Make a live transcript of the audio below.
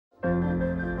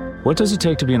What does it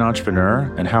take to be an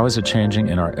entrepreneur, and how is it changing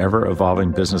in our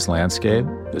ever-evolving business landscape?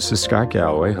 This is Scott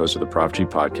Galloway, host of the Prop G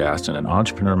podcast and an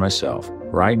entrepreneur myself.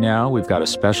 Right now, we've got a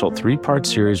special 3-part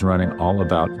series running all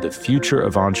about the future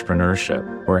of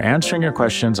entrepreneurship. We're answering your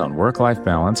questions on work-life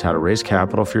balance, how to raise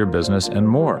capital for your business, and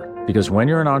more. Because when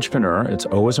you're an entrepreneur, it's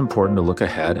always important to look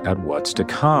ahead at what's to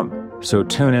come. So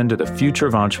tune in to the Future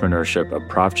of Entrepreneurship, a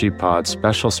Prop G Pod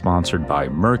special sponsored by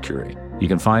Mercury. You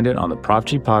can find it on the Prop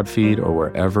G Pod feed or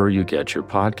wherever you get your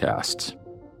podcasts.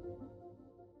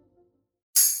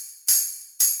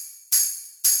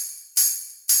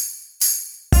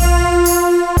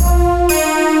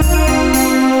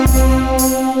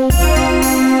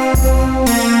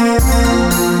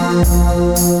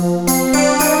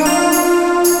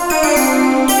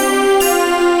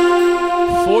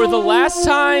 For the last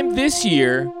time this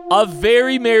year, a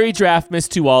very merry Draftmas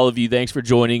to all of you. Thanks for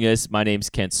joining us. My name's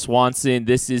Kent Swanson.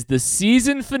 This is the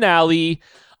season finale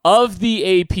of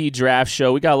the AP Draft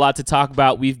Show. We got a lot to talk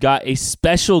about. We've got a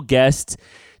special guest,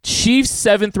 Chiefs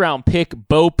 7th round pick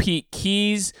BoPete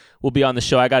Keyes will be on the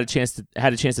show. I had a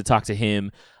chance to talk to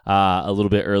him a little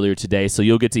bit earlier today, so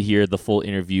you'll get to hear the full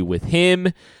interview with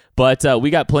him. But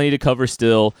we got plenty to cover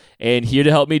still, and here to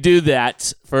help me do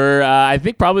that for, I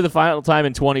think, probably the final time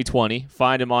in 2020.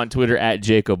 Find him on Twitter at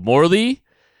Jacob Morley.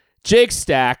 Jake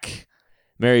Stack,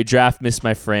 Merry Draftmas,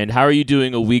 my friend. How are you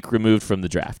doing a week removed from the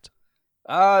draft?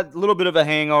 A little bit of a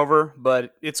hangover,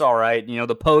 but it's all right. You know,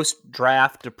 the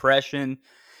post-draft depression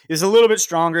is a little bit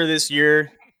stronger this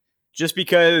year just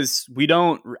because we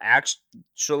don't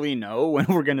actually know when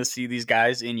we're going to see these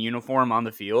guys in uniform on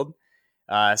the field.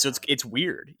 So it's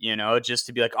weird, you know, just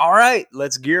to be like, all right,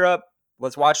 let's gear up.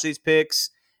 Let's watch these picks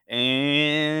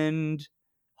and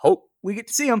hope we get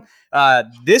to see them.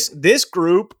 This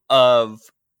group of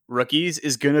rookies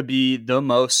is going to be the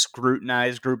most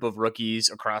scrutinized group of rookies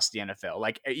across the NFL.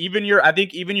 Like I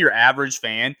think even your average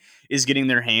fan is getting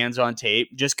their hands on tape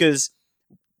just because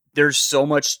there's so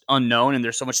much unknown and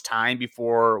there's so much time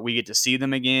before we get to see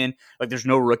them again. Like there's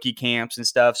no rookie camps and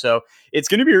stuff. So it's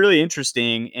going to be really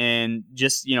interesting, and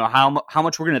just, you know, how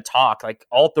much we're going to talk, like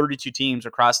all 32 teams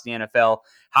across the NFL,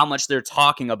 how much they're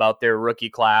talking about their rookie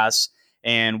class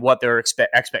and what their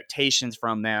expectations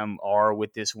from them are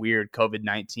with this weird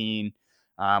COVID-19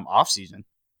 offseason.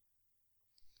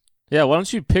 Yeah. Why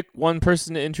don't you pick one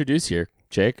person to introduce here,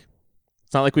 Jake?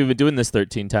 It's not like we've been doing this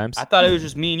 13 times. I thought it was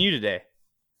just me and you today.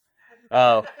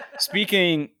 Oh,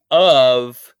 speaking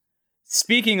of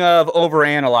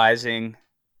overanalyzing,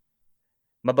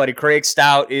 my buddy Craig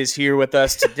Stout is here with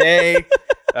us today.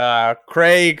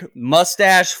 Craig,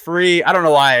 mustache free. I don't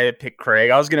know why I picked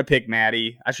Craig. I was going to pick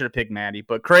Maddie. I should have picked Maddie,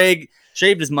 but Craig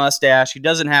shaved his mustache. He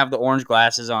doesn't have the orange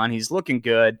glasses on. He's looking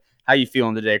good. How you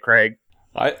feeling today, Craig?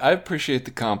 I appreciate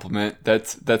the compliment.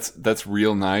 That's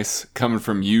real nice coming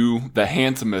from you, the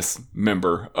handsomest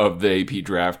member of the AP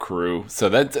draft crew. So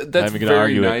that's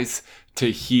very nice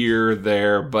to hear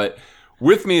there. But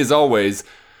with me, as always,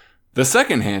 the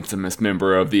second handsomest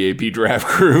member of the AP draft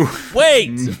crew.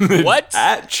 Wait, what?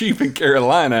 At Chief in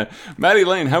Carolina, Matty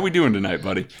Lane. How we doing tonight,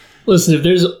 buddy? Listen, if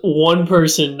there's one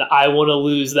person I want to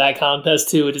lose that contest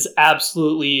to, it is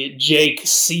absolutely Jake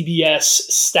CBS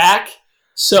Stack.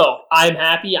 So I'm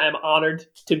happy. I'm honored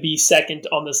to be second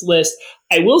on this list.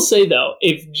 I will say, though,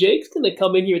 if Jake's going to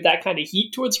come in here with that kind of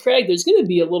heat towards Craig, there's going to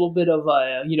be a little bit of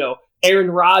a,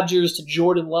 Aaron Rodgers to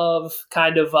Jordan Love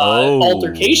kind of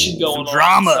altercation going on.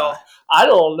 Drama. So I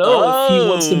don't know if he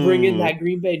wants to bring in that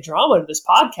Green Bay drama to this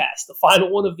podcast, the final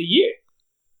one of the year.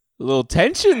 A little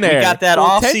tension there. We got that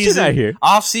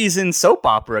off-season soap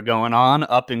opera going on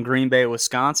up in Green Bay,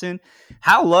 Wisconsin.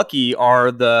 How lucky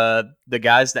are the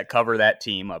guys that cover that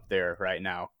team up there right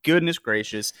now? Goodness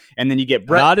gracious! And then you get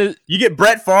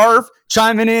Brett Favre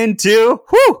chiming in too.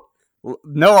 Whew!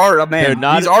 No, man.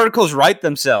 These articles write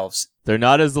themselves. They're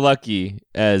not as lucky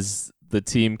as the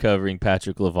team covering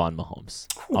Patrick LaVon Mahomes.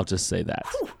 I'll just say that.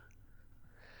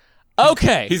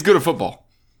 Okay, he's good at football.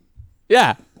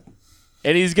 Yeah.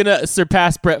 And he's going to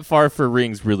surpass Brett Favre for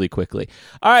rings really quickly.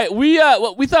 All right,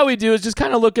 what we thought we'd do is just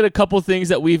kind of look at a couple things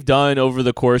that we've done over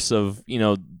the course of,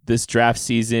 this draft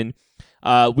season.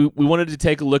 We wanted to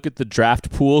take a look at the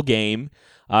draft pool game.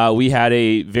 We had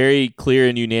a very clear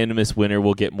and unanimous winner.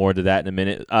 We'll get more to that in a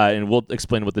minute, and we'll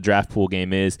explain what the draft pool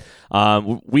game is.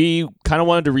 We kind of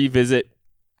wanted to revisit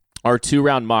our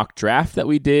 2-round mock draft that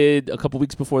we did a couple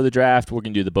weeks before the draft. We're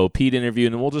going to do the BoPete interview,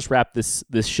 and then we'll just wrap this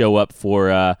show up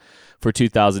for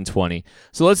 2020.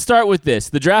 So let's start with this.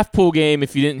 The draft pool game,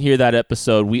 if you didn't hear that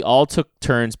episode, we all took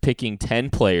turns picking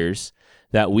 10 players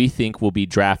that we think will be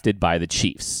drafted by the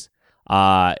Chiefs.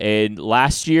 And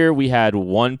last year we had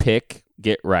one pick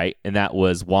get right, and that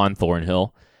was Juan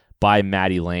Thornhill by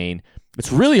Maddie Lane.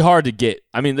 It's really hard to get.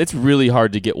 I mean, it's really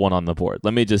hard to get one on the board.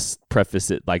 Let me just preface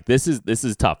it like this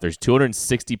is tough. There's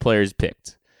 260 players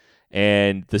picked,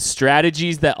 and the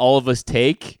strategies that all of us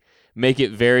take make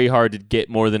it very hard to get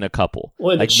more than a couple.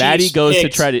 Well, like Maddie goes to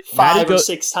try to five or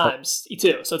six times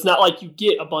too. So it's not like you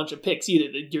get a bunch of picks either.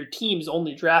 Your team's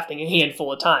only drafting a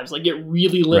handful of times. Like it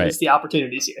really limits the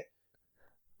opportunities here.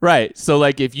 Right. So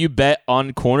like if you bet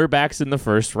on cornerbacks in the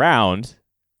first round,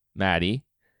 Maddie,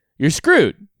 you're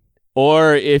screwed.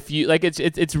 Or if you like,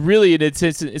 it's really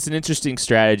it's an interesting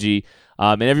strategy,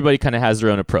 and everybody kind of has their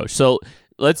own approach. So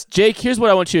Jake. Here's what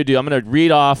I want you to do. I'm going to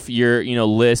read off your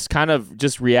list, kind of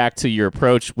just react to your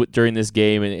approach during this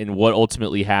game and what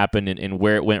ultimately happened and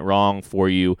where it went wrong for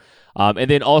you,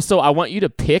 and then also I want you to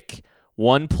pick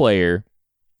one player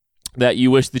that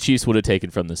you wish the Chiefs would have taken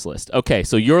from this list. Okay,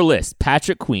 so your list: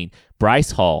 Patrick Queen,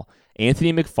 Bryce Hall,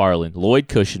 Anthony McFarland, Lloyd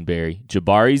Cushenberry,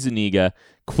 Jabari Zuniga,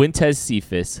 Quintez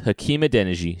Cephas, Hakeem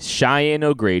Adeniji, Cheyenne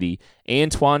O'Grady,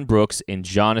 Antoine Brooks, and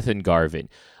Jonathan Garvin.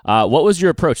 What was your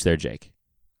approach there, Jake?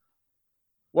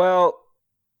 Well,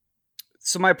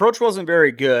 so my approach wasn't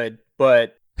very good,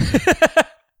 but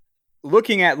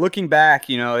looking back,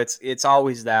 it's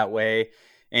always that way.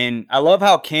 And I love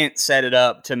how Kent set it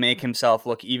up to make himself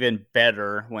look even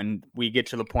better when we get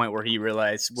to the point where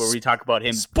we talk about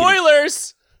him.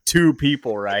 Spoilers! Two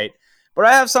people, right? But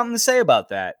I have something to say about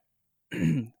that.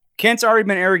 Kent's already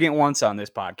been arrogant once on this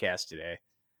podcast today.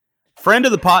 Friend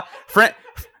of the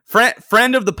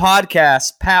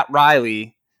podcast, Pat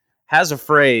Riley, has a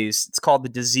phrase. It's called the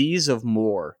disease of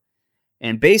more.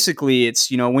 And basically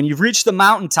it's, when you've reached the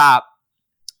mountaintop,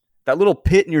 that little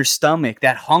pit in your stomach,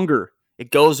 that hunger,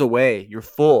 it goes away. You're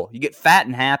full. You get fat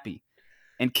and happy.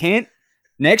 And Kent,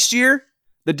 next year,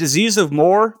 the disease of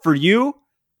more for you,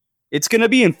 it's going to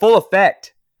be in full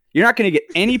effect. You're not going to get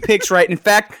any picks right. In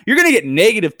fact, you're going to get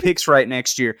negative picks right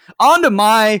next year. On to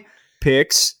my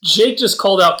picks. Jake just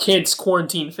called out Kent's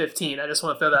quarantine 15. I just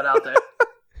want to throw that out there.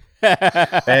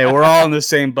 Hey, we're all in the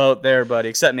same boat there, buddy,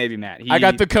 except maybe Matt. I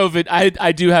got the COVID.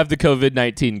 I do have the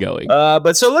COVID-19 going.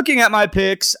 But so looking at my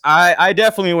picks, I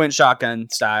definitely went shotgun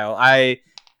style. I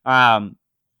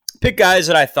picked guys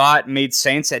that I thought made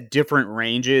sense at different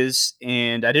ranges,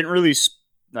 and I didn't really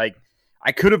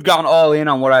I could have gone all in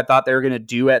on what I thought they were going to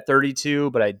do at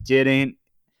 32, but I didn't.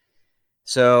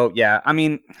 So, yeah, I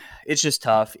mean, it's just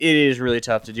tough. It is really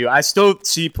tough to do. I still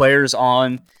see players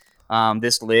on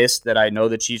this list that I know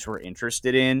the Chiefs were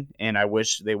interested in, and I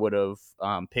wish they would have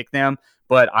picked them.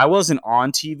 But I wasn't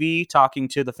on TV talking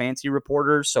to the fancy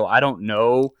reporters, so I don't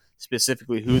know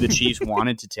specifically who the Chiefs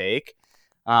wanted to take.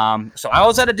 So I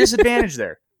was at a disadvantage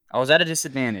there. I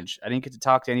didn't get to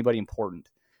talk to anybody important.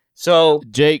 So,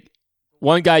 Jake,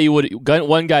 one guy you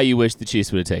wish the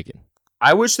Chiefs would have taken.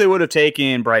 I wish they would have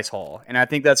taken Bryce Hall, and I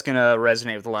think that's going to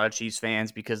resonate with a lot of Chiefs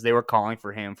fans because they were calling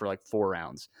for him for like 4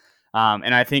 rounds.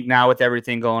 And I think now with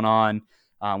everything going on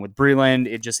with Breland,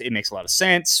 it makes a lot of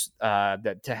sense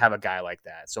that to have a guy like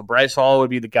that. So Bryce Hall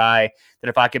would be the guy that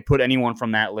if I could put anyone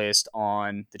from that list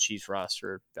on the Chiefs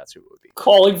roster, that's who it would be.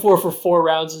 Calling for 4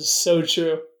 rounds is so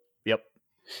true. Yep.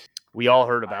 We all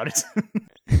heard about it.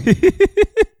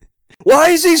 Why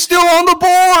is he still on the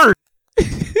board?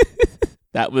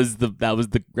 That was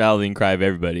the rallying cry of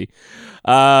everybody.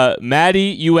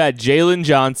 Maddie, you had Jalen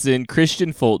Johnson,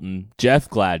 Christian Fulton, Jeff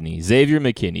Gladney, Xavier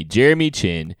McKinney, Jeremy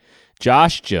Chin,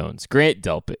 Josh Jones, Grant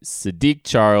Delpit, Sadiq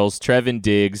Charles, Trevin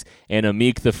Diggs, and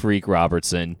Amik the Freak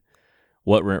Robertson.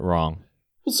 What went wrong?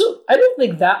 Well, so I don't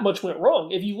think that much went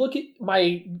wrong. If you look at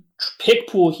my pick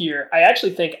pool here, I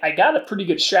actually think I got a pretty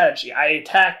good strategy. I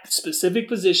attacked specific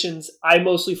positions. I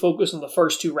mostly focus on the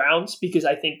first 2 rounds because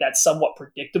I think that's somewhat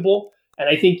predictable. And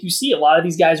I think you see a lot of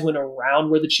these guys went around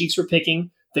where the Chiefs were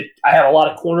picking. I have a lot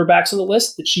of cornerbacks on the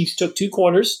list. The Chiefs took 2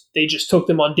 corners. They just took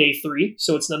them on day 3,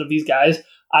 so it's none of these guys.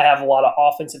 I have a lot of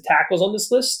offensive tackles on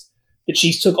this list. The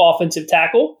Chiefs took offensive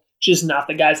tackle, just not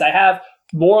the guys I have.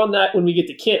 More on that when we get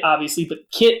to Kent, obviously, but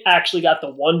Kent actually got the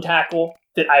 1 tackle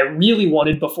that I really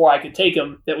wanted before I could take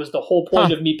him. That was the whole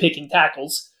point of me picking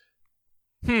tackles.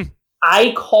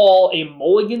 I call a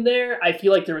mulligan there. I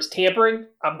feel like there was tampering.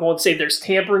 I'm going to say there's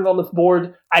tampering on the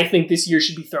board. I think this year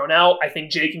should be thrown out. I think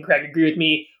Jake and Craig agree with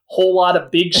me. Whole lot of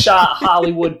big shot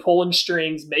Hollywood pulling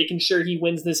strings, making sure he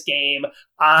wins this game.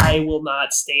 I will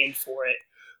not stand for it.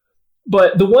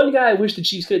 But the one guy I wish the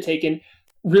Chiefs could have taken,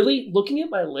 really looking at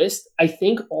my list, I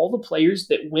think all the players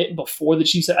that went before the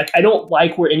Chiefs, I don't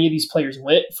like where any of these players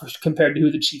went compared to who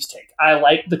the Chiefs take. I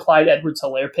like the Clyde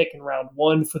Edwards-Helaire pick in round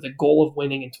 1 for the goal of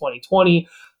winning in 2020.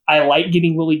 I like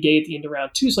getting Willie Gay at the end of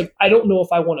round 2. So I don't know if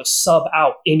I want to sub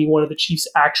out any one of the Chiefs'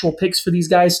 actual picks for these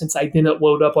guys since I didn't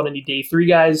load up on any day 3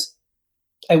 guys.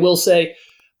 I will say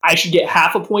I should get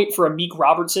half a point for Amik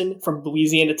Robertson from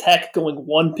Louisiana Tech going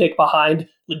 1 pick behind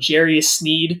L'Jarius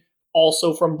Sneed,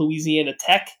 also from Louisiana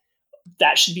Tech.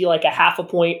 That should be a half a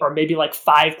point or maybe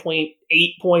 5.8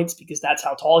 points because that's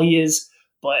how tall he is.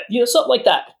 But, something like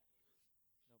that.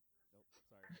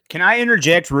 Can I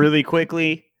interject really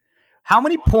quickly? How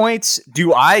many points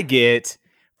do I get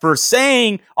for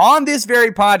saying on this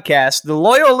very podcast, the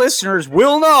loyal listeners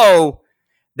will know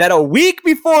that a week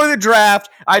before the draft,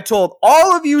 I told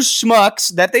all of you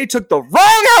schmucks that they took the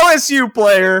wrong LSU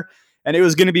player and it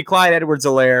was going to be Clyde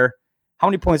Edwards-Helaire. How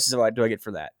many points do I get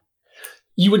for that?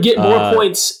 You would get more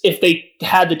points if they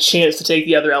had the chance to take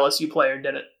the other LSU player and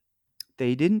didn't.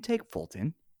 They didn't take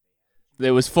Fulton.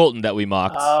 It was Fulton that we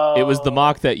mocked. Oh. It was the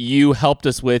mock that you helped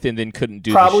us with and then couldn't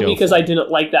do Probably the show because I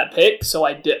didn't like that pick, so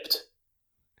I dipped.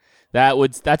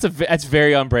 That's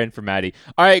very on brand for Maddie.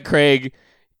 All right, Craig,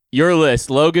 your list: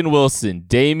 Logan Wilson,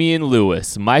 Damian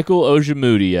Lewis, Michael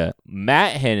Ojemudia,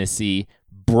 Matt Hennessy,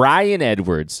 Brian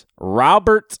Edwards,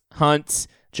 Robert Hunt,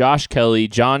 Josh Kelly,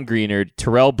 John Greenard,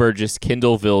 Terrell Burgess,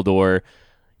 Kendall Vildor.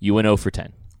 You went 0 for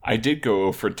 10. I did go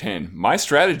 0 for 10. My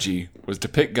strategy was to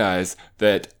pick guys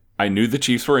that I knew the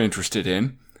Chiefs were interested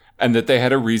in and that they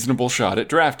had a reasonable shot at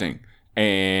drafting.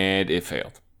 And it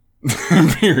failed.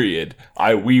 Period.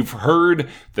 We've heard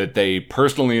that they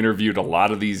personally interviewed a lot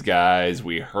of these guys.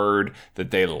 We heard that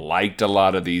they liked a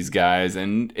lot of these guys,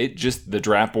 and the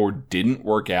draft board didn't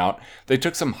work out. They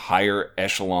took some higher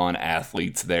echelon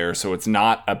athletes there, so it's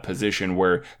not a position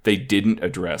where they didn't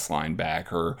address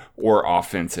linebacker or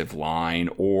offensive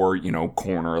line or,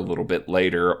 corner a little bit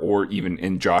later, or even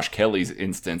in Josh Kelly's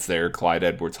instance there, Clyde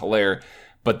Edwards-Helaire.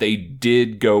 But they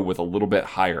did go with a little bit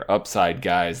higher upside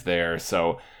guys there,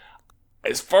 so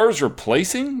as far as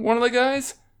replacing one of the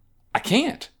guys, I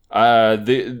can't.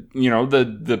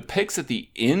 The picks at the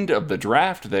end of the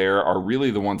draft there are really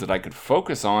the ones that I could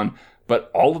focus on, but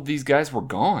all of these guys were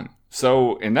gone.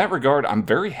 So in that regard, I'm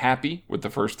very happy with the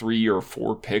first 3 or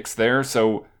 4 picks there.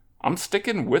 So I'm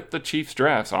sticking with the Chiefs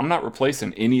draft. So I'm not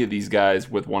replacing any of these guys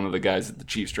with one of the guys that the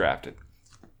Chiefs drafted.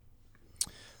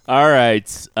 All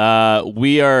right.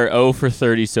 We are 0 for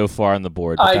 30 so far on the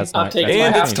board. I'm taking my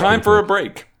half it's time for a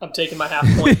break. I'm taking my half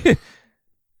point.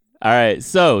 All right.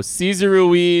 So Cesar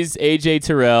Ruiz, AJ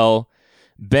Terrell,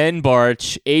 Ben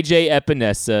Barch, AJ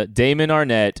Epinesa, Damon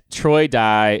Arnett, Troy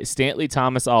Dye, Stanley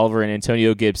Thomas Oliver, and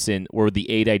Antonio Gibson were the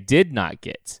 8 I did not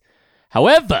get.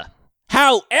 However,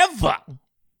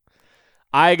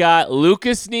 I got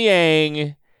Lucas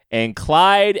Niang and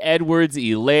Clyde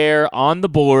Edwards-Helaire on the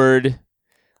board.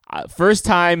 First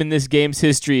time in this game's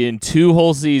history in 2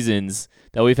 whole seasons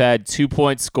that we've had 2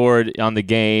 points scored on the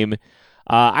game.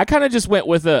 I kind of just went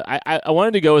with I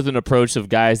wanted to go with an approach of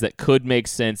guys that could make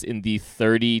sense in the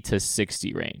 30 to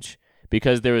 60 range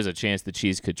because there was a chance the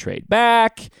Chiefs could trade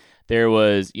back. There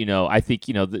was, I think,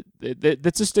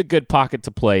 that's just a good pocket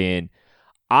to play in.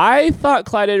 I thought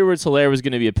Clyde Edwards-Helaire was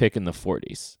going to be a pick in the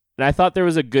 40s. And I thought there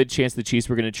was a good chance the Chiefs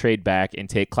were going to trade back and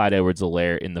take Clyde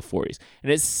Edwards-Helaire in the 40s.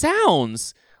 And it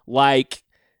sounds like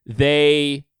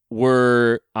they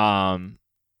were,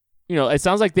 it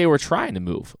sounds like they were trying to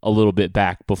move a little bit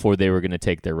back before they were going to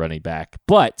take their running back,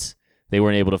 but they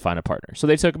weren't able to find a partner. So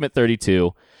they took him at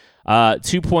 32.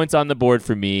 2 points on the board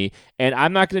for me, and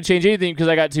I'm not going to change anything because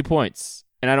I got 2 points,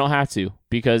 and I don't have to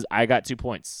because I got 2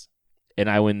 points, and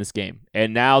I win this game.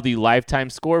 And now the lifetime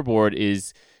scoreboard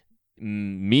is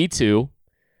me 2,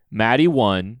 Maddie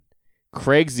 1,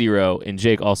 Craig 0, and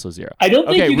Jake also 0. I don't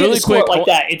think you get a score like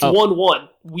that. It's 1-1.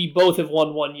 We both have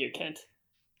won 1 year, Kent.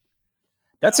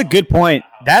 That's a good point.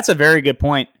 That's a very good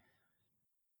point.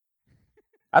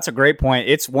 That's a great point.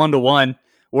 It's 1-1.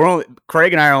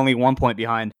 Craig and I are only 1 point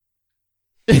behind.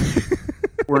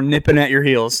 We're nipping at your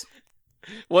heels.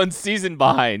 1 season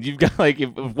behind. You've got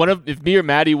if me or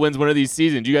Maddie wins one of these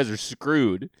seasons, you guys are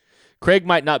screwed. Craig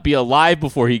might not be alive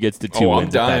before he gets to 2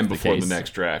 wins. I'm dying before the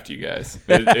next draft, you guys.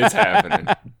 It's happening.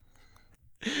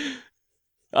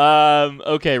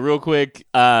 Okay, real quick.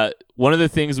 One of the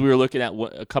things we were looking at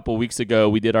a couple weeks ago,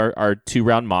 we did our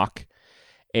 2-round mock,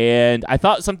 and I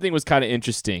thought something was kind of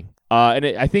interesting.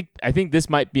 I think this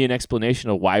might be an explanation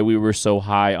of why we were so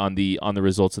high on the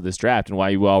results of this draft and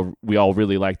why we all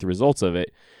really liked the results of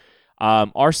it.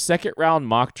 Our 2-round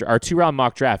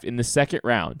mock draft in the second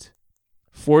round.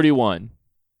 41,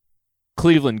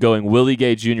 Cleveland going Willie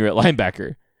Gay Jr. at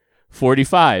linebacker.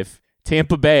 45,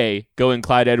 Tampa Bay going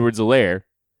Clyde Edwards-Helaire.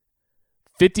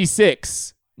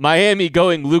 56, Miami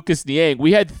going Lucas Niang.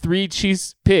 We had 3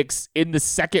 Chiefs picks in the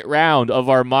second round of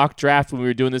our mock draft when we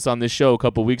were doing this on this show a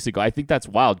couple weeks ago. I think that's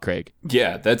wild, Craig.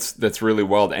 Yeah, that's really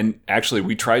wild. And actually,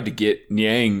 we tried to get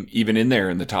Niang even in there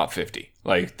in the top 50.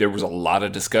 Like, there was a lot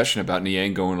of discussion about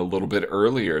Niang going a little bit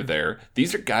earlier there.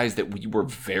 These are guys that we were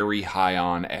very high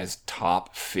on as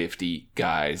top 50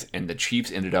 guys, and the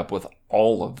Chiefs ended up with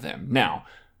all of them. Now,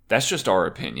 that's just our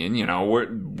opinion. You know,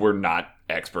 we're not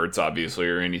experts, obviously,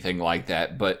 or anything like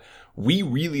that, but we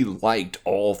really liked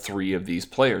all 3 of these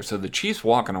players. So the Chiefs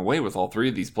walking away with all 3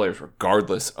 of these players,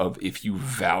 regardless of if you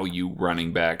value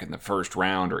running back in the first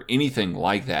round or anything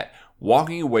like that,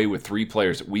 walking away with 3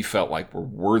 players that we felt like were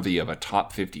worthy of a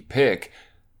top 50 pick,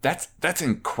 that's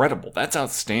incredible. That's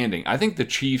outstanding. I think the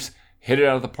Chiefs hit it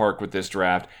out of the park with this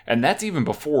draft, and that's even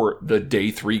before the day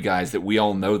 3 guys that we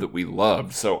all know that we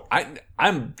loved. So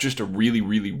I'm just a really,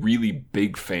 really, really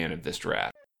big fan of this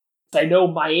draft. I know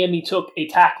Miami took a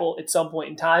tackle at some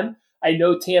point in time. I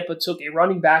know Tampa took a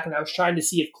running back, and I was trying to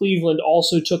see if Cleveland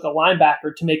also took a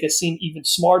linebacker to make us seem even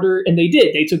smarter, and they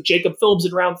did. They took Jacob Phillips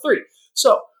in round 3.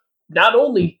 So not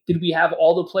only did we have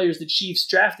all the players the Chiefs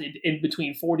drafted in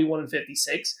between 41 and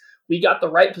 56, we got the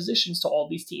right positions to all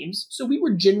these teams. So we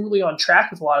were generally on track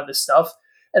with a lot of this stuff.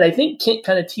 And I think Kent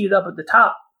kind of teed it up at the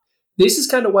top. This is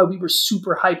kind of why we were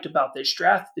super hyped about this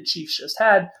draft the Chiefs just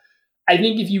had. I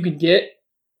think if you can get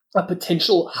a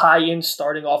potential high-end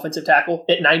starting offensive tackle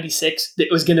at 96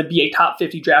 that was going to be a top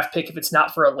 50 draft pick if it's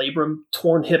not for a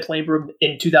torn hip labrum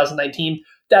in 2019,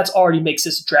 that's already makes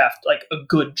this draft like a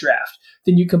good draft.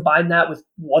 Then you combine that with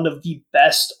one of the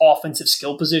best offensive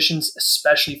skill positions,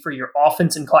 especially for your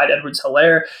offense in Clyde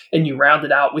Edwards-Helaire, and you round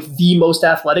it out with the most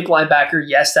athletic linebacker.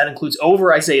 Yes, that includes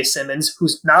over Isaiah Simmons,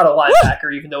 who's not a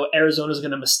linebacker, even though Arizona's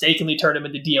going to mistakenly turn him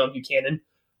into Deion Buchanan.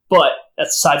 But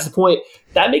that's besides the point.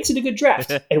 That makes it a good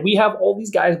draft. And we have all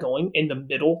these guys going in the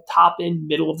middle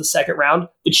of the second round.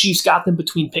 The Chiefs got them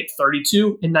between pick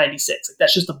 32 and 96. Like,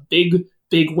 that's just a big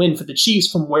win for the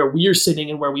Chiefs from where we're sitting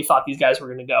and where we thought these guys were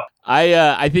going to go.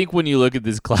 I think when you look at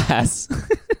this class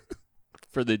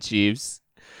for the Chiefs,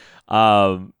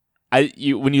 when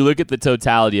you look at the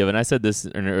totality of it, and I said this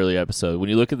in an earlier episode, when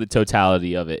you look at the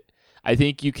totality of it, I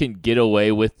think you can get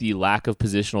away with the lack of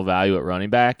positional value at running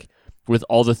back with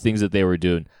all the things that they were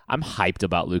doing. I'm hyped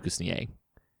about Lucas Niang.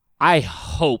 I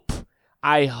hope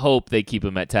they keep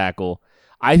him at tackle.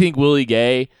 I think Willie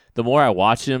Gay, the more I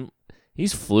watch him,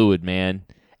 he's fluid, man.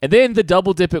 And then the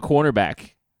double dip at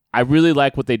cornerback. I really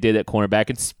like what they did at cornerback.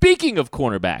 And speaking of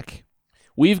cornerback,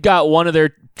 we've got one of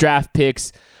their draft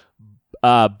picks.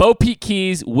 BoPete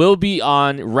Keyes will be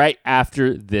on right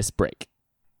after this break.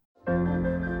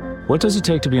 What does it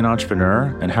take to be an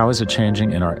entrepreneur, and how is it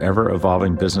changing in our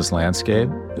ever-evolving business landscape?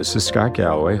 This is Scott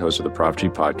Galloway, host of the Prop G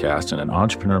podcast and an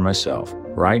entrepreneur myself.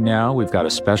 Right now, we've got a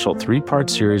special 3-part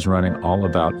series running all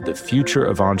about the future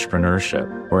of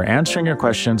entrepreneurship. We're answering your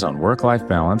questions on work-life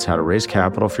balance, how to raise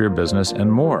capital for your business, and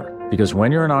more. Because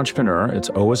when you're an entrepreneur, it's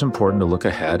always important to look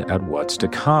ahead at what's to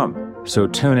come. So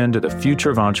tune in to the Future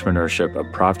of Entrepreneurship, a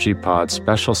Prop G pod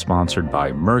special sponsored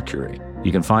by Mercury.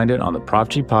 You can find it on the Prop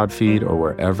G pod feed or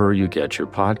wherever you get your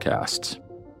podcasts.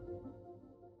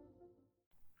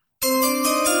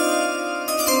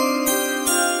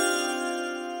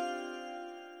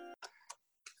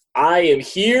 I am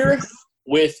here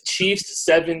with Chiefs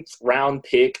 7th round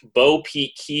pick,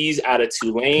 BoPete Keyes out of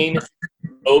Tulane.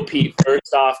 BoPete,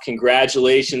 first off,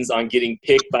 congratulations on getting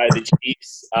picked by the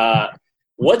Chiefs.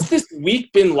 What's this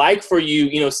week been like for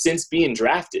you, since being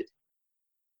drafted?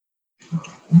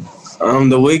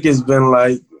 The week has been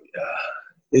like,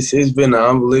 it's been an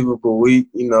unbelievable week.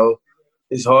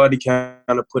 It's hard to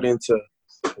kind of put into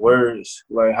words,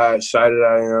 like how excited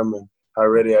I am and how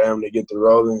ready I am to get the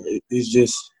rolling. It's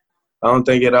just, I don't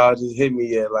think it all just hit me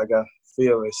yet like I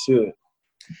feel it should.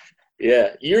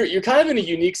 Yeah, you're kind of in a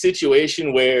unique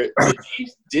situation where the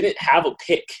Chiefs didn't have a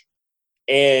pick,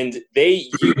 and they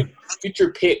used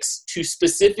future picks to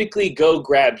specifically go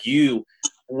grab you.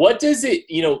 What does it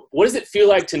feel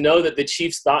like to know that the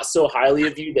Chiefs thought so highly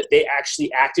of you that they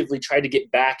actually actively tried to get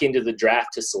back into the draft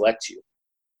to select you?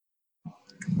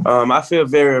 I feel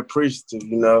very appreciative,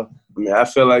 I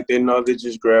feel like they know they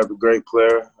just grabbed a great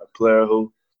player, a player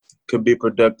who could be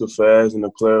productive fast, and a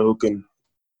player who can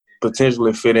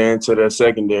potentially fit into their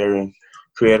secondary and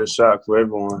create a shock for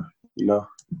everyone,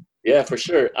 Yeah, for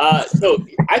sure. So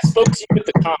I spoke to you at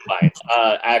the Combine,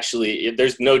 actually.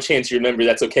 There's no chance you remember.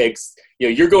 That's okay. 'Cause,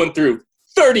 you're going through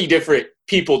 30 different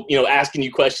people, asking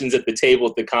you questions at the table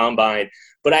at the Combine.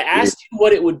 But I asked you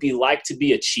what it would be like to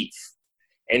be a Chief.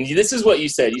 And this is what you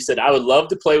said. You said, I would love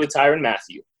to play with Tyrann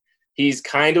Mathieu. He's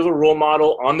kind of a role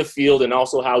model on the field and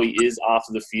also how he is off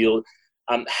of the field.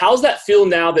 How's that feel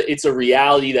now that it's a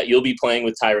reality that you'll be playing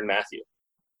with Tyrann Mathieu?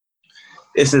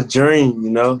 It's a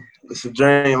dream, It's a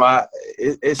dream.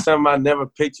 It's something I never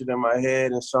pictured in my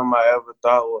head and something I ever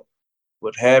thought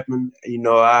would happen.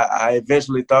 I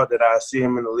eventually thought that I'd see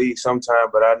him in the league sometime,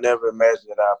 but I never imagined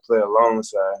that I'd play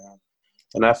alongside him.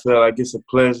 And I feel like it's a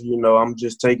pleasure. I'm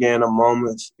just taking in the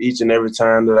moments each and every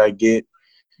time that I get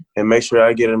and make sure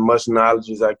I get as much knowledge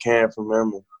as I can from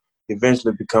him and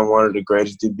eventually become one of the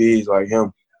greatest DBs like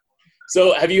him.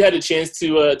 So have you had a chance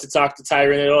to talk to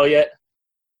Tyrann at all yet?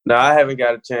 No, I haven't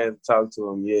got a chance to talk to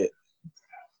him yet.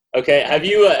 Okay. Have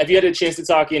you had a chance to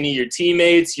talk to any of your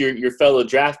teammates, your fellow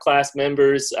draft class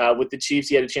members with the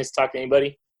Chiefs? You had a chance to talk to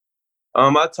anybody?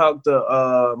 I talked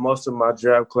to most of my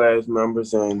draft class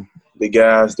members and the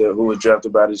guys who were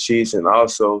drafted by the Chiefs, and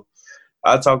also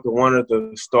I talked to one of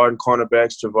the starting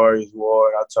cornerbacks, Javarius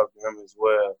Ward. I talked to him as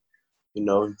well.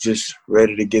 Just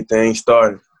ready to get things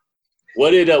started.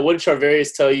 What did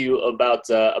Travarius tell you about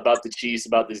the Chiefs,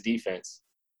 about this defense?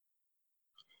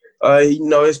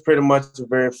 It's pretty much a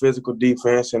very physical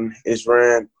defense, and it's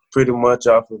ran pretty much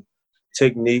off of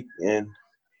technique and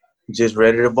just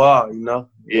ready to ball,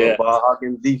 Yeah. Ball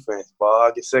hogging defense, ball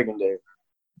hogging secondary.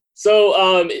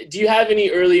 So do you have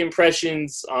any early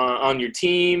impressions on your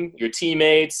team, your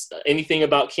teammates, anything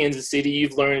about Kansas City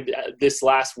you've learned this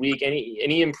last week?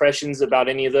 Any impressions about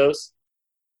any of those?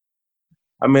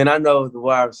 I mean, I know the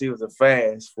wide receivers are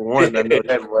fast. For one, I know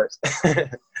that much.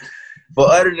 But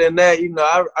other than that,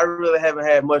 I really haven't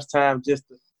had much time just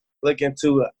to look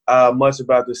into much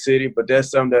about the city. But that's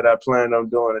something that I plan on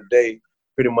doing today,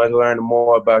 pretty much learning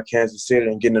more about Kansas City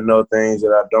and getting to know things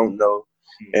that I don't know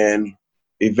and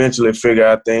eventually figure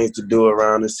out things to do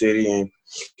around the city and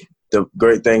the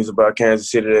great things about Kansas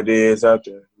City that is out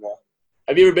there.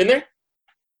 Have you ever been there?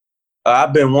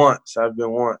 I've been once. How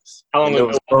long ago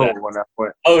was cold when I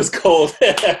went. Oh, it's cold.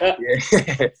 Yeah.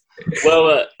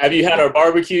 Well, have you had our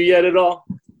barbecue yet at all?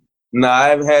 No, I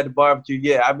haven't had the barbecue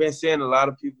yet. I've been seeing a lot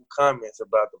of people comments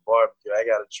about the barbecue. I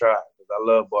got to try it because I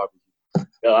love barbecue.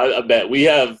 No, I bet. We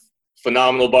have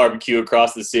phenomenal barbecue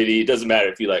across the city. It doesn't matter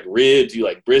if you like ribs, you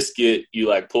like brisket, you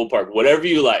like pulled pork, whatever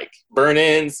you like.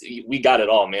 Burn-ins, we got it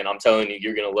all, man. I'm telling you,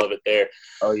 you're going to love it there.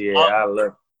 Oh, yeah, I love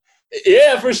it.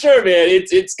 Yeah, for sure, man.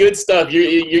 It's good stuff.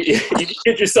 You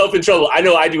get yourself in trouble. I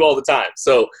know I do all the time.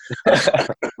 So, this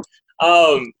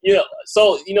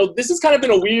has kind of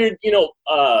been a weird,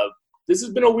 this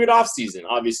has been a weird off season.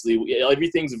 Obviously,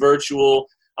 everything's virtual,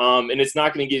 and it's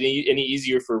not going to get any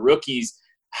easier for rookies.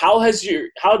 How does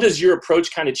your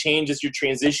approach kind of change as you're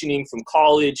transitioning from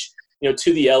college,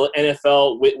 to the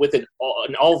NFL with an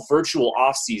all virtual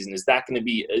off season? Is that going to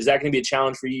be a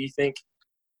challenge for you think?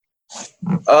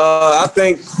 I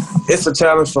think it's a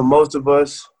challenge for most of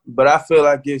us, but I feel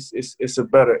like it's a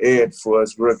better edge for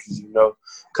us rookies.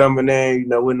 Coming in,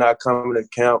 we're not coming to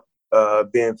camp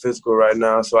being physical right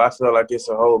now, so I feel like it's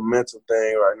a whole mental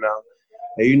thing right now.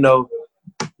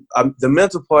 And the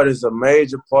mental part is a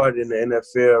major part in the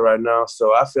NFL right now,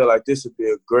 so I feel like this would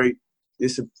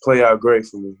play out great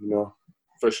for me.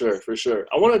 For sure.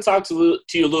 I want to talk to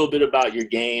you a little bit about your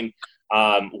game.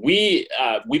 We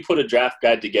put a draft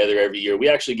guide together every year. We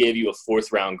actually gave you a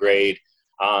 4th round grade.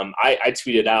 I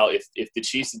tweeted out if the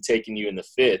Chiefs had taken you in the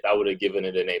 5th, I would have given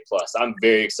it an A+. I'm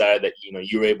very excited that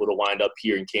you were able to wind up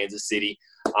here in Kansas City.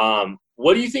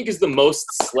 What do you think is the most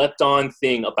slept on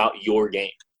thing about your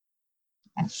game?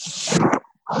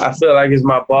 I feel like it's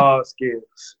my ball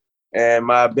skills and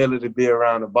my ability to be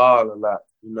around the ball a lot.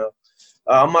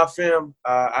 On my film,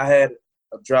 I had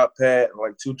a drop pad,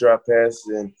 like 2 drop passes,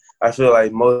 and I feel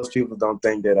like most people don't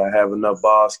think that I have enough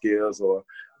ball skills or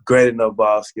great enough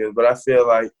ball skills, but I feel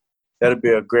like that'll be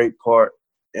a great part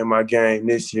in my game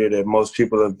this year that most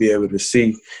people will be able to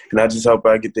see, and I just hope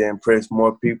I get to impress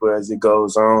more people as it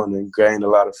goes on and gain a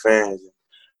lot of fans.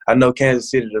 I know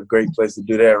Kansas City is a great place to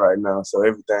do that right now, so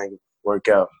everything will work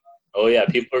out. Oh yeah,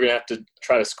 people are gonna have to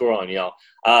try to score on y'all.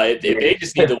 They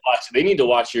just need to watch. They need to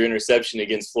watch your interception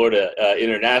against Florida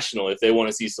International if they want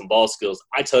to see some ball skills.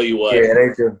 I tell you what, yeah, they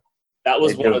do. That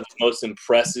was one of the most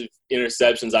impressive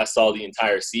interceptions I saw the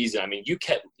entire season. I mean, you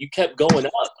kept going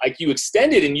up. Like, you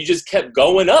extended and you just kept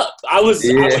going up. I was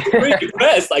pretty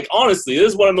impressed. Like, honestly, this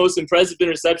is one of the most impressive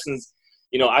interceptions,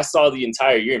 I saw the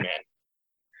entire year, man.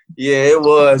 Yeah, it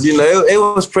was. It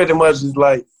was pretty much just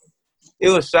like, it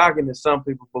was shocking to some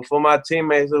people, but for my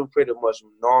teammates, it was pretty much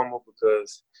normal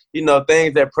because,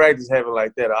 things at practice happen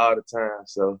like that all the time.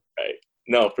 So, right.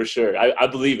 No, for sure. I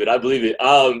believe it.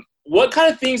 what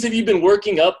kind of things have you been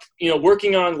working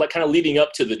on, like kind of leading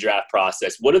up to the draft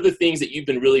process? What are the things that you've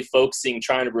been really focusing,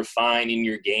 trying to refine in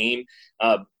your game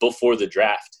before the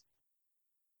draft?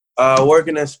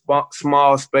 Working in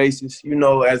small spaces.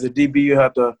 As a DB, you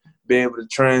have to be able to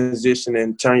transition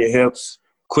and turn your hips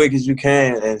quick as you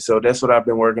can. And so that's what I've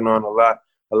been working on a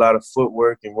lot of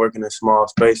footwork and working in small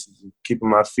spaces and keeping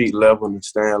my feet level and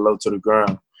staying low to the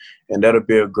ground. And that'll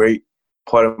be a great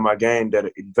part of my game that'll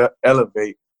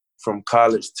elevate from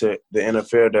college to the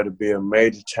NFL. That'll be a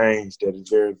major change that is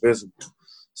very visible.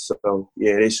 So,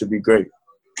 yeah, they should be great.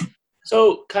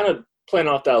 So kind of playing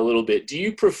off that a little bit, do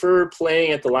you prefer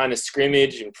playing at the line of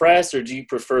scrimmage and press, or do you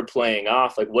prefer playing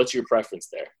off? Like, what's your preference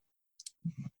there?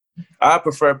 I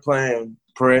prefer playing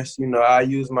press. I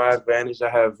use my advantage. I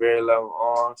have very long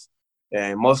arms,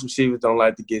 and most receivers don't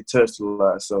like to get touched a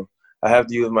lot. So I have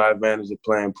to use my advantage of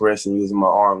playing press and using my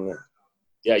arm length.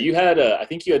 Yeah, I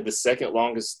think you had the second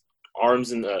longest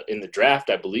arms in the draft,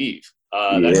 I believe.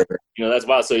 That's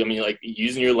wild. So, like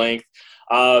using your length.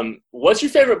 What's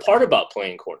your favorite part about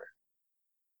playing corner?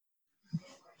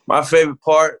 My favorite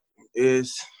part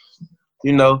is,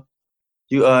 you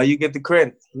get the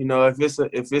credit.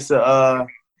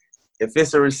 If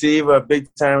it's a receiver, a big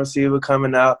time receiver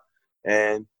coming out,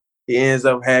 and he ends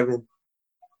up having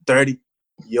 30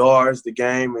 yards the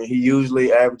game, and he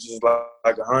usually averages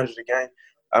like 100 a game.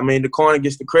 The corner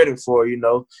gets the credit for it,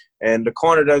 and the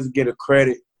corner doesn't get a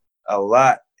credit a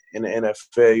lot in the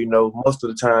NFL. Most of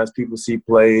the times people see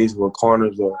plays where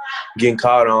corners are getting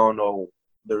caught on or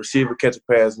the receiver catch a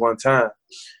pass one time.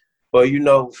 But,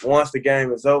 once the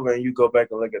game is over and you go back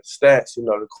and look at the stats,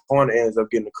 the corner ends up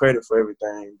getting the credit for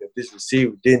everything that this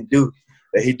receiver didn't do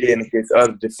that he did against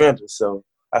other defenders. So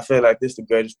I feel like this is the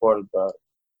greatest part about it.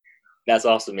 That's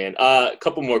awesome, man. A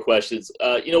couple more questions.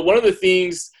 One of the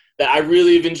things that I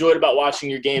really have enjoyed about watching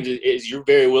your games is you're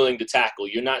very willing to tackle.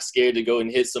 You're not scared to go and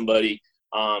hit somebody.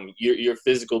 You're a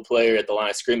physical player at the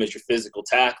line of scrimmage. You're physical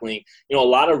tackling. A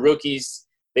lot of rookies,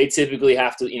 they typically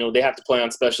have to, they have to play on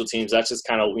special teams. That's just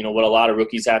kind of, what a lot of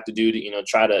rookies have to do to,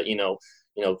 try to,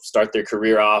 start their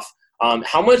career off.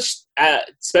 How much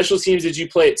special teams did you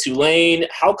play at Tulane?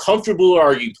 How comfortable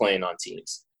are you playing on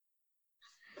teams?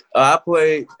 I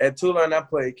played at Tulane. I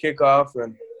played kickoff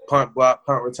and punt block,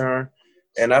 punt return.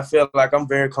 And I feel like I'm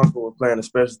very comfortable with playing the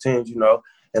special teams,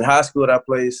 In high school, I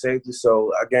played safety, so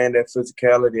I gained that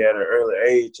physicality at an early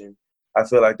age. And I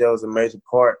feel like that was a major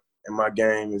part in my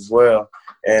game as well.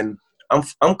 And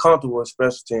I'm comfortable with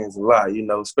special teams a lot.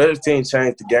 Special teams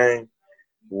change the game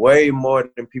way more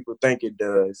than people think it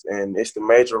does. And it's the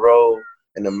major role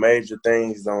and the major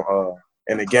things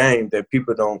in the game that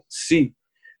people don't see.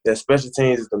 That special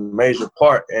teams is the major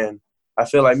part. And I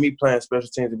feel like me playing special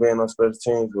teams and being on special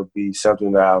teams would be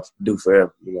something that I'll do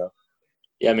forever,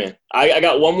 Yeah, man. I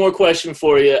got one more question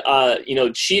for you.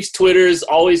 Chiefs Twitter is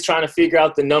always trying to figure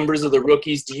out the numbers of the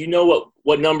rookies. Do you know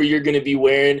what number you're going to be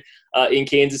wearing in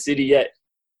Kansas City yet?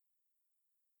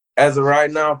 As of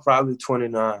right now, probably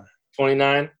 29.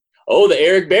 29? Oh, the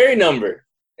Eric Berry number.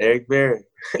 Eric Berry.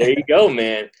 There you go,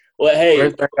 man. Well, hey.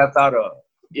 First thing I thought of.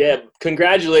 Yeah,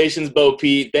 congratulations,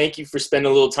 BoPete. Thank you for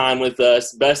spending a little time with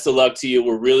us. Best of luck to you.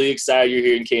 We're really excited you're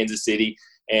here in Kansas City,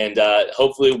 and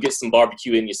hopefully we'll get some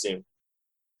barbecue in you soon.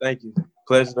 Thank you.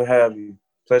 Pleasure to have you.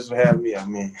 Pleasure to have me,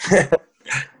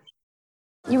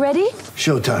 You ready?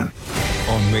 Showtime.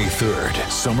 On May 3rd,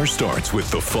 summer starts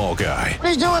with The Fall Guy.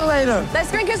 Let's do it later.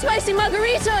 Let's drink a spicy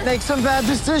margarita. Make some bad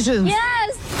decisions.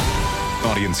 Yes.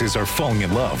 Audiences are falling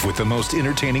in love with the most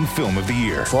entertaining film of the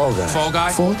year. Fall Guy. Fall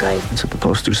Guy? Fall Guy. That's what the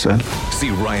poster said. See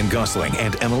Ryan Gosling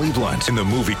and Emily Blunt in the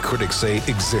movie critics say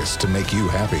exists to make you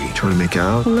happy. Trying to make it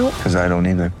out? Nope. Because I don't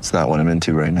either. It's not what I'm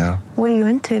into right now. What are you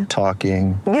into?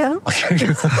 Talking. Yeah.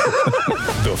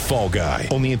 The Fall Guy.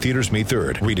 Only in theaters May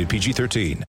 3rd. Rated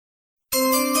PG-13.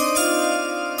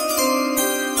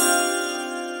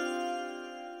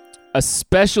 A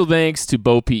special thanks to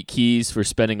BoPete Keyes for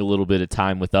spending a little bit of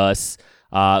time with us.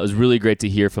 It was really great to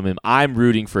hear from him. I'm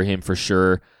rooting for him for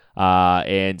sure. We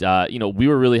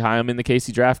were really high on him in the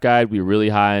KC Draft Guide. We were really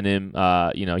high on him.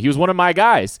 He was one of my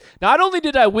guys. Not only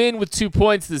did I win with 2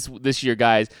 points this year,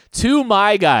 guys, two of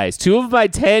my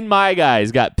 10 my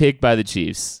guys got picked by the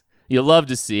Chiefs. You love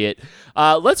to see it.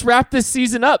 Let's wrap this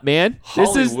season up, man.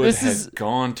 Hollywood has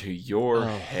gone to your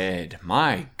head.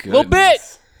 My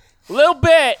goodness. Little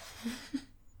bit.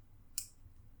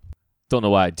 Don't know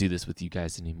why I do this with you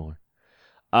guys anymore.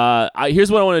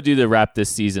 Here's what I want to do to wrap this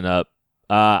season up.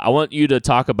 I want you to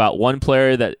talk about one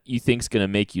player that you think is going to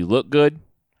make you look good,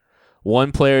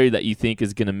 one player that you think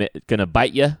is going to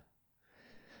bite you,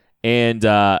 and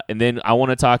then I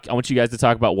want you guys to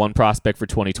talk about one prospect for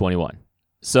 2021.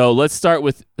 So let's start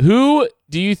with, who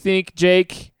do you think,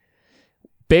 Jake,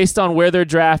 based on where they're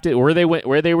drafted, where they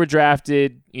were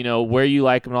drafted, where you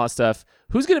like them and all that stuff,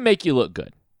 who's going to make you look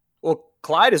good? Well,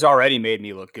 Clyde has already made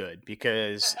me look good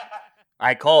because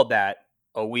I called that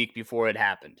a week before it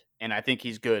happened, and I think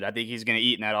he's good. I think he's going to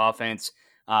eat in that offense.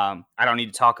 I don't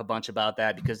need to talk a bunch about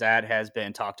that because that has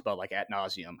been talked about like ad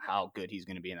nauseum, how good he's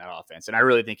going to be in that offense, and I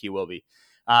really think he will be.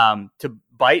 To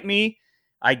bite me,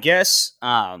 I guess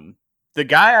the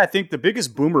guy, I think the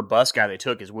biggest boomer bust guy they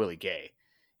took is Willie Gay.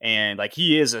 And like,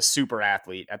 he is a super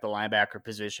athlete at the linebacker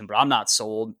position, but I'm not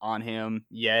sold on him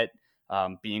yet,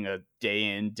 being a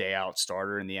day in, day out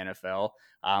starter in the NFL.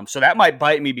 So that might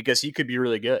bite me because he could be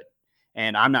really good,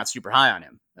 and I'm not super high on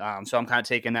him. So I'm kind of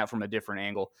taking that from a different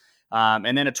angle.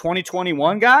 And then a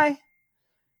 2021 guy.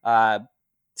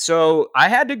 So I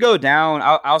had to go down.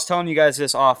 I was telling you guys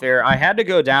this off air. I had to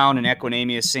go down an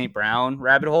Equanimeous St. Brown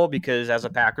rabbit hole because as a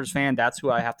Packers fan, that's who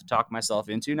I have to talk myself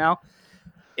into now.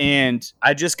 And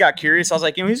I just got curious. I was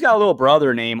like, he's got a little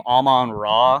brother named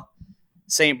Amon-Ra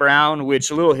St. Brown, which,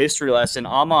 a little history lesson,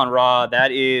 Amon-Ra,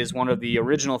 that is one of the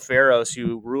original pharaohs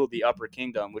who ruled the Upper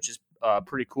Kingdom, which is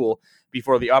pretty cool.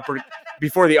 Before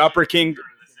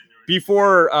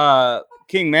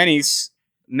King Menace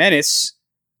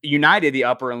united the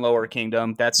Upper and Lower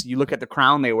Kingdom. That's, you look at the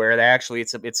crown they wear. They actually,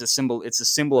 it's a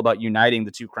symbol about uniting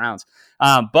the two crowns.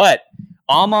 But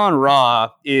Amon-Ra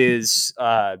is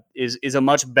a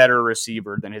much better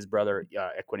receiver than his brother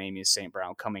Equanimeous St.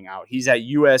 Brown coming out. He's at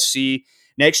USC.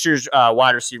 Next year's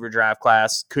wide receiver draft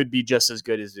class could be just as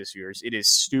good as this year's. It is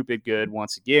stupid good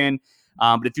once again.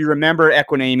 But if you remember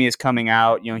Equanimeous coming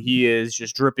out, he is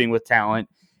just dripping with talent,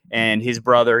 and his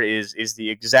brother is the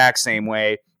exact same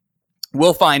way.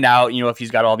 We'll find out, if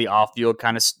he's got all the off-field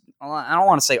kind of, I don't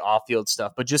want to say off-field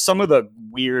stuff, but just some of the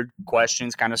weird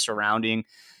questions kind of surrounding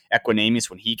Equanimeous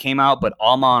when he came out. But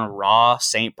Amon-Ra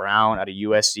St. Brown out of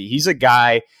USC, he's a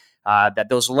guy that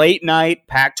those late night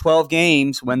Pac-12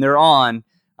 games, when they're on,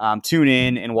 tune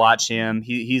in and watch him.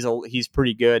 He's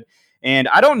pretty good. And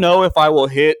I don't know if I will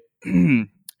hit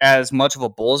as much of a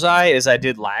bullseye as I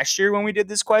did last year when we did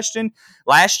this question.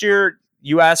 Last year,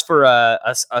 you asked for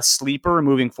a sleeper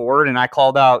moving forward, and I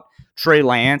called out Trey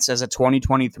Lance as a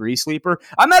 2023 sleeper.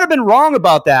 I might have been wrong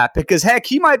about that because, heck,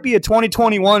 he might be a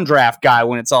 2021 draft guy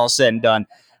when it's all said and done.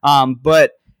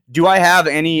 But do I have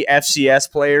any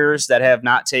FCS players that have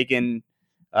not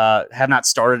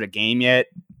started a game yet?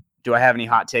 Do I have any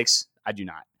hot takes? I do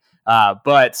not.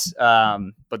 But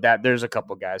that there's a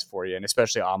couple guys for you, and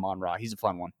especially Amon-Ra. He's a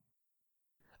fun one.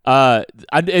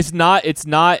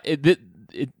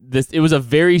 It was a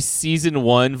very season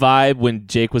 1 vibe when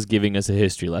Jake was giving us a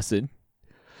history lesson.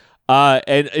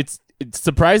 And it's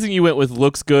surprising you went with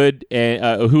looks good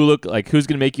and who's going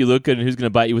to make you look good and who's going to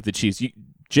bite you with the Chiefs.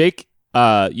 Jake,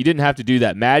 you didn't have to do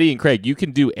that. Maddie and Craig, you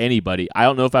can do anybody. I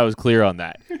don't know if I was clear on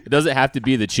that. It doesn't have to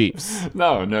be the Chiefs.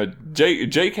 No.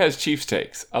 Jake has Chiefs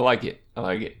takes. I like it.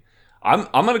 I'm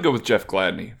going to go with Jeff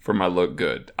Gladney for my look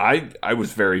good. I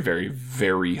was very, very,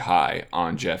 very high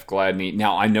on Jeff Gladney.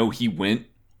 Now, I know he went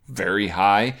very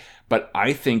high, but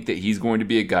I think that he's going to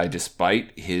be a guy,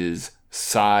 despite his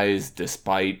size,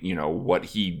 despite, what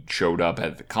he showed up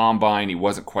at the combine, he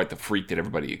wasn't quite the freak that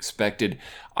everybody expected.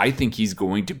 I think he's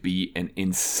going to be an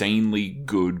insanely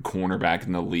good cornerback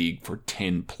in the league for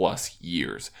 10 plus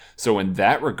years. So in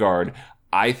that regard,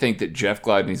 I think that Jeff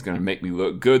Gladney is going to make me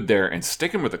look good there. And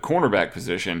sticking with the cornerback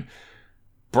position,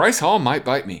 Bryce Hall might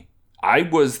bite me. I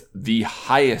was the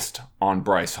highest on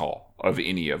Bryce Hall of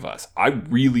any of us. I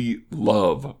really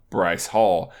love Bryce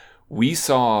Hall. We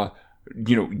saw,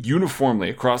 uniformly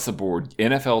across the board,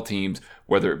 NFL teams,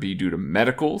 whether it be due to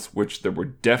medicals, which there were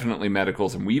definitely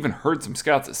medicals, and we even heard some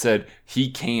scouts that said he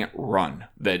can't run,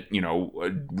 that,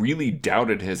 really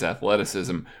doubted his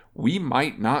athleticism. We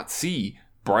might not see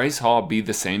Bryce Hall be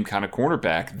the same kind of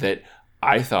cornerback that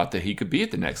I thought that he could be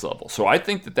at the next level. So I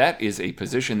think that is a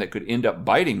position that could end up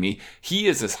biting me. He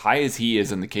is as high as he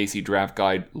is in the KC draft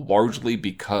guide, largely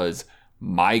because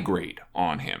my grade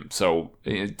on him. So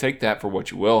take that for what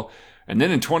you will. And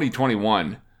then in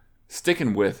 2021,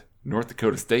 sticking with North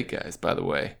Dakota State guys, by the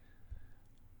way,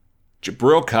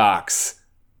 Jabril Cox,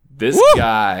 this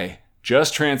guy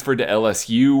just transferred to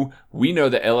LSU. We know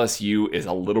that LSU is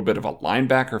a little bit of a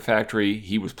linebacker factory.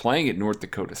 He was playing at North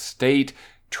Dakota State,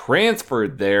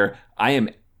 transferred there. I am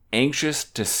anxious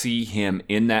to see him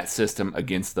in that system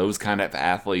against those kind of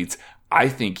athletes. I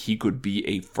think he could be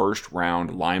a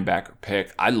first-round linebacker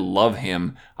pick. I love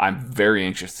him. I'm very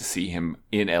anxious to see him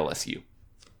in LSU.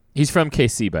 He's from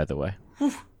KC, by the way.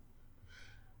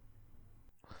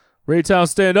 Raytown,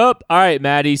 stand up. All right,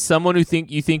 Maddie, someone who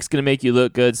you think's going to make you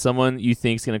look good, someone you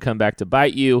think's going to come back to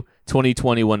bite you,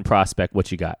 2021 prospect,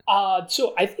 what you got?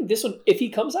 So I think this one, if he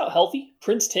comes out healthy,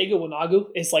 Prince Tega Wanogho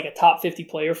is like a top 50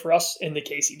 player for us in the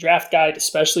KC draft guide,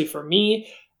 especially for me.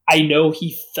 I know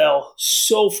he fell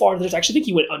so far. I actually think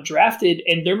he went undrafted,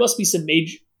 and there must be some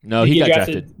major... No, he got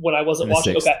drafted when I wasn't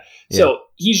watching. 6th. Okay. Yeah. So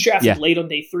he's drafted late on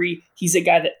day 3. He's a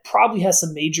guy that probably has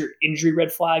some major injury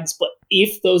red flags, but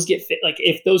if those get fit, like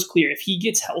if those clear, if he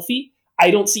gets healthy,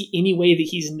 I don't see any way that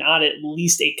he's not at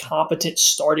least a competent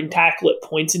starting tackle at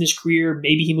points in his career.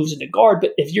 Maybe he moves into guard,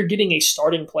 but if you're getting a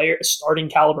starting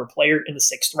caliber player in the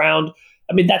 6th round,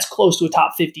 I mean, that's close to a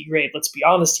top 50 grade. Let's be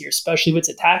honest here, especially if it's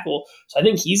a tackle. So I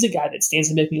think he's a guy that stands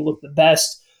to make me look the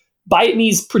best. Bite me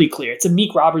is pretty clear. It's a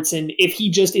Meek Robertson. If he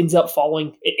just ends up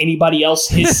following anybody else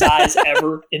his size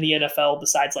ever in the NFL,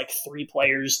 besides like 3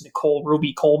 players, Nicole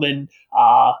Ruby Coleman,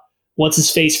 what's his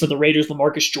face for the Raiders,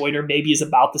 LaMarcus Joyner, maybe is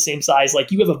about the same size.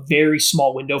 Like, you have a very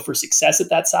small window for success at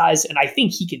that size, and I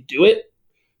think he can do it.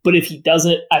 But if he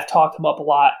doesn't, I've talked him up a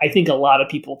lot. I think a lot of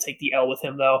people take the L with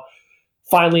him, though.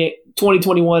 Finally,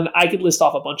 2021, I could list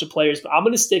off a bunch of players, but I'm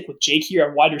going to stick with Jake here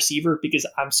on wide receiver because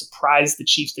I'm surprised the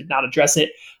Chiefs did not address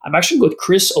it. I'm actually going to go with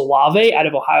Chris Olave out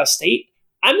of Ohio State.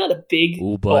 I'm not a big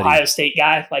Ohio State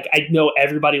guy. Like, I know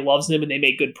everybody loves them and they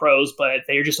make good pros, but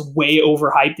they're just way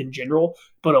overhyped in general.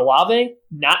 But Olave,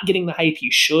 not getting the hype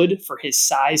he should for his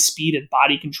size, speed, and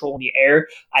body control in the air.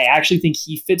 I actually think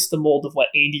he fits the mold of what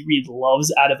Andy Reid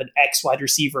loves out of an X wide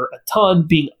receiver a ton,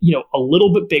 being, a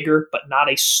little bit bigger, but not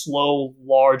a slow,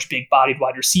 large, big-bodied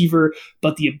wide receiver,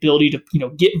 but the ability to,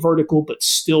 get vertical, but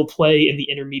still play in the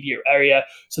intermediate area.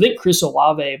 So I think Chris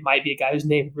Olave might be a guy whose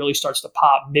name really starts to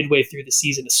pop midway through the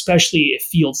season, especially if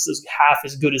Fields is half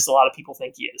as good as a lot of people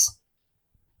think he is.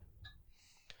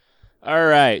 All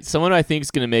right, someone I think is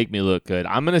going to make me look good.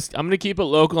 I'm gonna keep it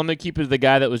local. I'm gonna keep it the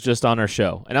guy that was just on our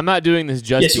show, and I'm not doing this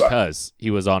just because he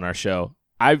was on our show.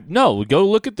 Go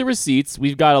look at the receipts.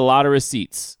 We've got a lot of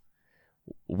receipts.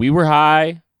 We were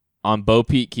high on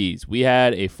BoPete Keyes. We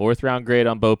had a 4th round grade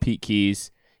on BoPete Keyes.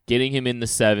 Getting him in the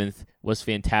 7th was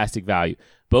fantastic value.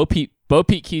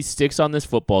 BoPete Keyes sticks on this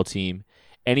football team,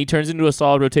 and he turns into a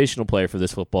solid rotational player for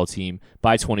this football team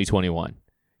by 2021.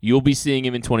 You'll be seeing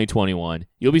him in 2021.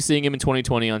 You'll be seeing him in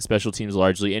 2020 on special teams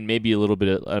largely, and maybe a little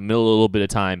bit of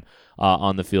time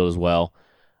on the field as well.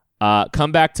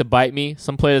 Come back to bite me.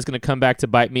 Some player that's going to come back to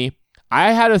bite me.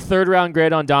 I had a 3rd round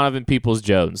grade on Donovan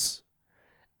Peoples-Jones,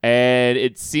 and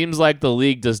it seems like the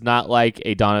league does not like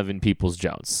a Donovan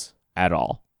Peoples-Jones at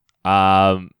all.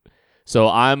 So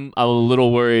I'm a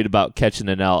little worried about catching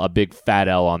an L, a big fat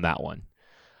L on that one.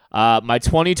 My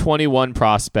 2021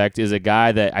 prospect is a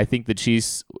guy that I think the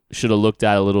Chiefs should have looked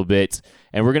at a little bit,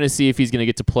 and we're going to see if he's going to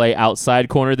get to play outside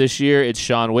corner this year. It's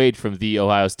Shaun Wade from The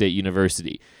Ohio State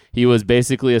University. He was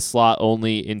basically a slot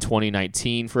only in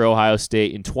 2019 for Ohio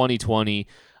State. In 2020,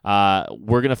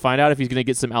 we're going to find out if he's going to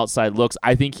get some outside looks.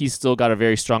 I think he's still got a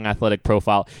very strong athletic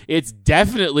profile. It's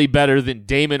definitely better than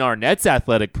Damon Arnett's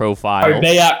athletic profile. Or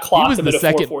Mayock clocked him at a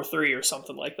 4.43 or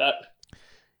something like that.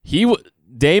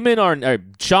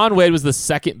 Shaun Wade was the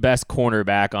 2nd best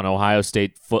cornerback on Ohio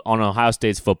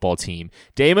State's football team.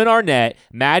 Damon Arnett,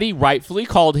 Maddie rightfully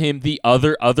called him the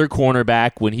other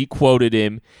cornerback when he quoted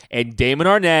him, and Damon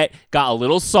Arnett got a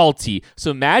little salty.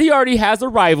 So Maddie already has a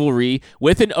rivalry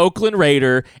with an Oakland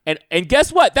Raider, and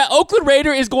guess what? That Oakland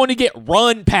Raider is going to get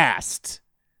run past.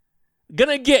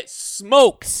 Gonna get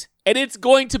smoked. And it's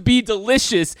going to be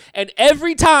delicious. And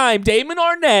every time Damon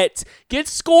Arnett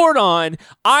gets scored on,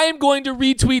 I am going to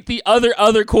retweet the other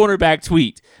cornerback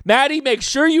tweet. Maddie, make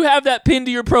sure you have that pinned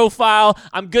to your profile.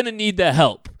 I'm going to need the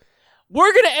help.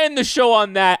 We're going to end the show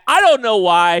on that. I don't know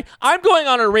why. I'm going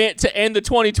on a rant to end the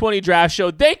 2020 draft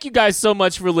show. Thank you guys so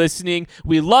much for listening.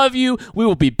 We love you. We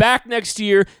will be back next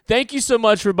year. Thank you so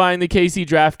much for buying the KC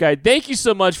Draft Guide. Thank you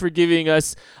so much for giving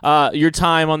us your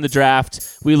time on the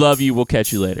draft. We love you. We'll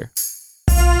catch you later.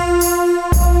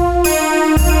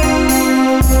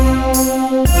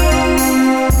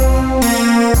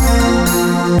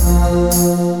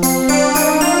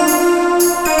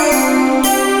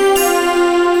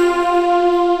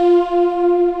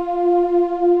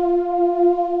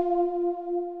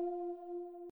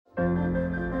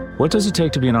 What does it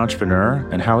take to be an entrepreneur,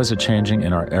 and how is it changing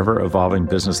in our ever-evolving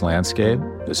business landscape?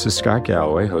 This is Scott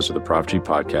Galloway, host of the Prop G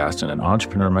podcast and an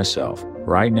entrepreneur myself.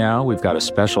 Right now, we've got a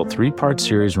special 3-part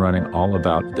series running all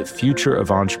about the future of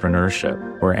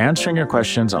entrepreneurship. We're answering your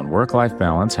questions on work-life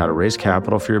balance, how to raise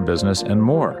capital for your business, and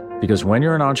more. Because when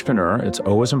you're an entrepreneur, it's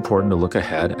always important to look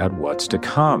ahead at what's to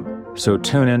come. So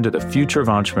tune in to the Future of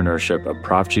Entrepreneurship, a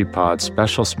Prop G pod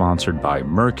special sponsored by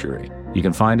Mercury. You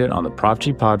can find it on the Prop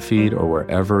G Pod feed or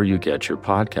wherever you get your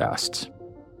podcasts.